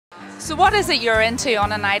So what is it you're into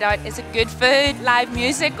on a night out? Is it good food, live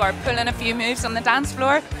music, or pulling a few moves on the dance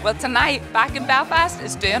floor? Well, tonight, Backin Belfast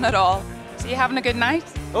is doing it all. So you having a good night?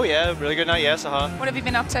 Oh yeah, really good night, yes, What have you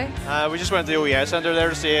been up to? We just went to the OES Centre there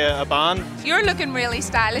to see a band. You're looking really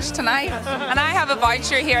stylish tonight, and I have a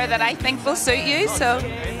voucher here that I think will suit you, so...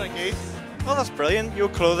 Okay, thank you. Oh, that's brilliant. Your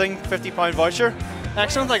clothing, £50 voucher.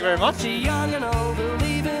 Excellent, thank you very much.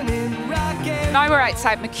 Now we're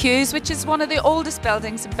outside McHugh's, which is one of the oldest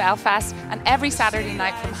buildings in Belfast, and every Saturday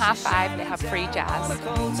night from 5:30 they have free jazz.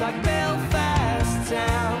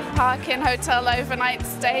 Backin Hotel overnight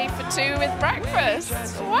stay for 2 with breakfast.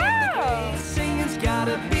 Wow!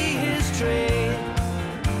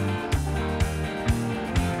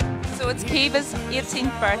 So it's Kiva's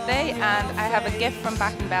 18th birthday, and I have a gift from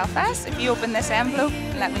Backin Belfast. If you open this envelope,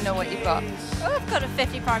 let me know what you've got. Oh, I've got a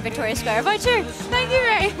 £50 Victoria Square voucher. Thank you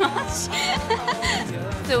very much.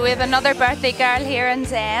 So we have another birthday girl here in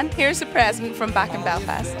St.Anne. Here's a present from Backin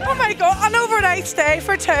Belfast. Oh my god, an overnight stay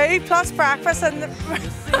for 2 plus breakfast in the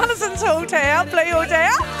Madison's Hotel, Blue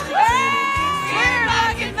Hotel. We're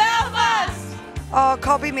Backin Belfast! Oh,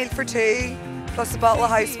 coffee meal for 2 plus a bottle of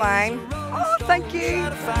house wine. Oh, thank you.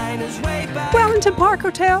 Wellington Park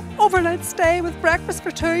Hotel, overnight stay with breakfast for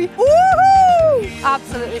 2. Woohoo!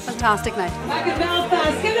 Absolutely fantastic night. Backin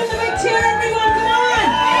Belfast, give them a big cheer, everyone, come on!